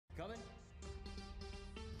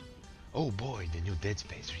Oh boy, the new Dead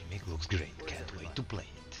Space remake looks great. Can't wait to play it.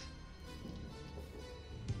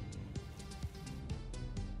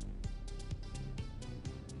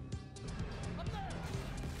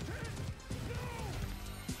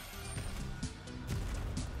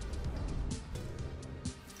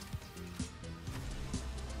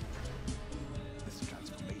 This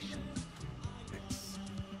transformation, it's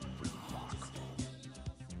remarkable.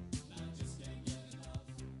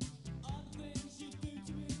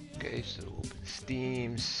 Okay, so open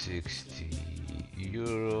Steam,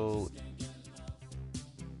 €60.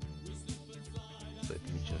 Let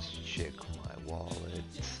me just check my wallet.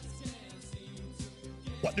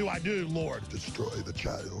 What do I do, Lord? Destroy the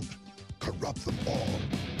child. Corrupt them all.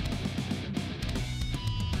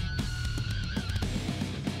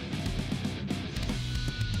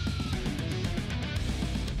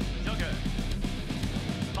 Sugar,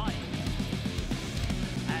 spice,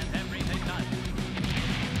 and everything nice.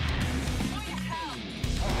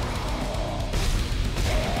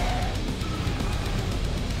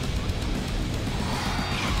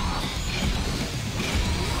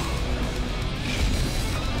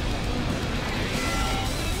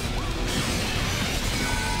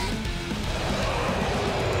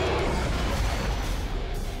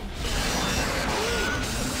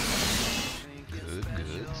 Good,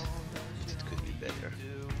 good. It could be better.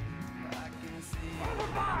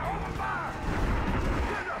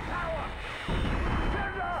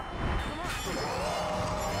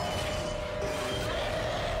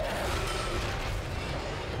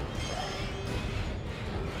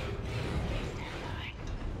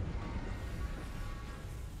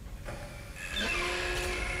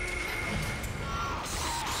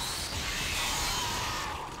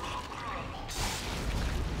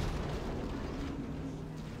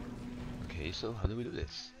 Okay, so how do we do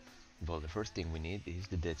this? Well, the first thing we need is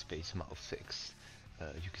the Dead Space mousefix.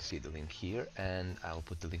 You can see the link here, and I'll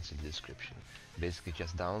put the links in the description. Basically,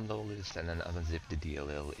 just download this and then unzip the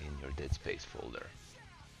DLL in your Dead Space folder.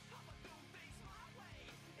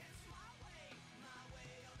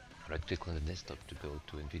 Right-click on the desktop to go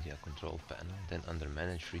to NVIDIA control panel, then under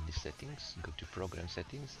Manage 3D Settings, go to Program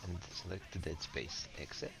Settings and select the Dead Space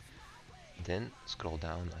exe. Then scroll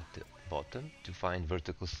down at the bottom to find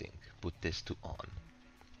Vertical Sync. Put this to on.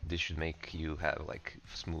 This should make you have like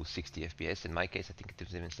smooth 60 FPS. In my case, I think it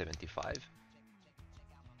is even 75.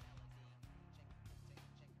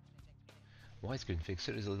 Widescreen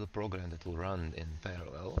Fixer is a little program that will run in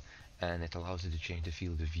parallel, and it allows you to change the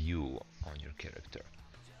field of view on your character.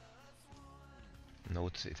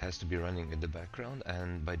 Note it has to be running in the background,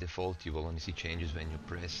 and by default you will only see changes when you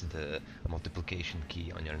press the multiplication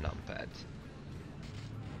key on your numpad.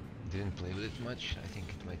 Didn't play with it much. I think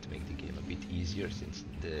it might make the game a bit easier since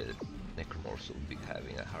the necromorphs will be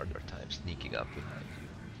having a harder time sneaking up behind you.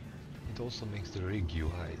 It also makes the rig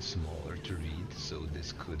UI smaller to read, so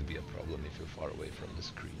this could be a problem if you're far away from the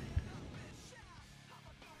screen.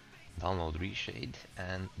 Download Reshade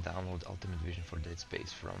and download Ultimate Vision for Dead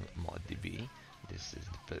Space from ModDB. This is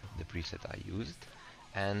the preset I used,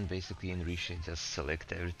 and basically in Reshade just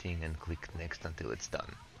select everything and click next until it's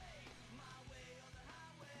done.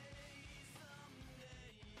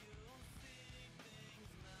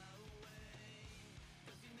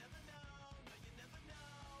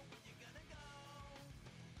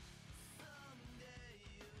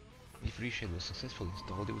 If Reshade was successfully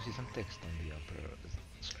installed, you will see some text on the upper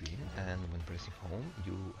screen, and when pressing home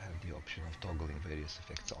you have the option of toggling various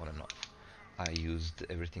effects on and off. I used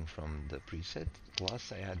everything from the preset,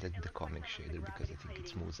 plus I added the comic shader because I think it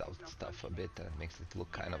smooths out stuff a bit and makes it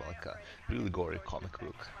look kind of like a really gory comic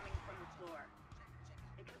book.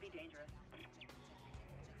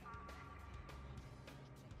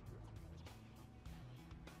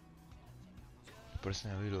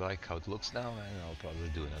 Personally, I really like how it looks now, and I'll probably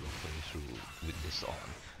do another playthrough with this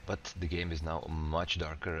on. But the game is now much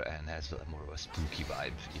darker and has more of a spooky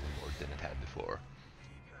vibe, even more than it had before.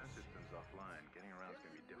 Systems offline. Getting around is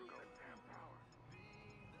going to be difficult.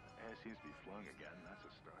 Air seems to be flowing again. That's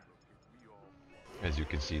a start. As you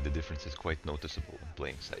can see, the difference is quite noticeable when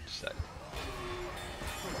playing side to side.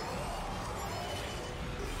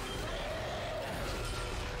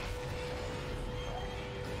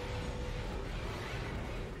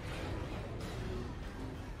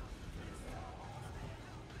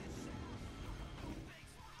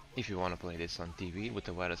 If you want to play this on TV with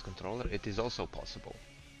a wireless controller, it is also possible.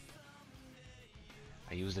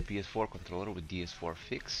 I use the PS4 controller with DS4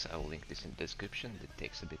 Fix. I will link this in the description. It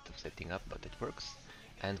takes a bit of setting up, but it works.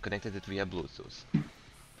 And connected it via Bluetooth.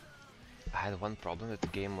 I had one problem, that the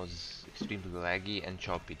game was extremely laggy and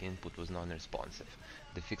choppy, the input was non-responsive.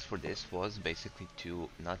 The fix for this was basically to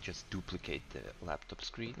not just duplicate the laptop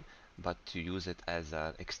screen, but to use it as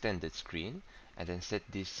an extended screen, and then set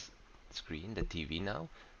this screen, the TV now,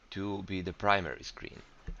 to be the primary screen.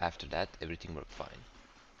 After that, everything worked fine.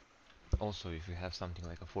 Also, if you have something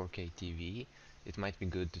like a 4K TV, it might be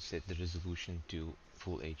good to set the resolution to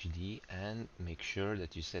Full HD and make sure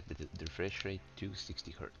that you set the refresh rate to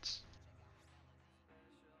 60 Hz.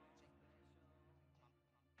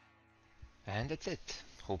 And that's it.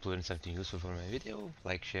 Hope you learned something useful from my video.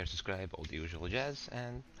 Like, share, subscribe, all the usual jazz,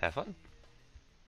 and have fun!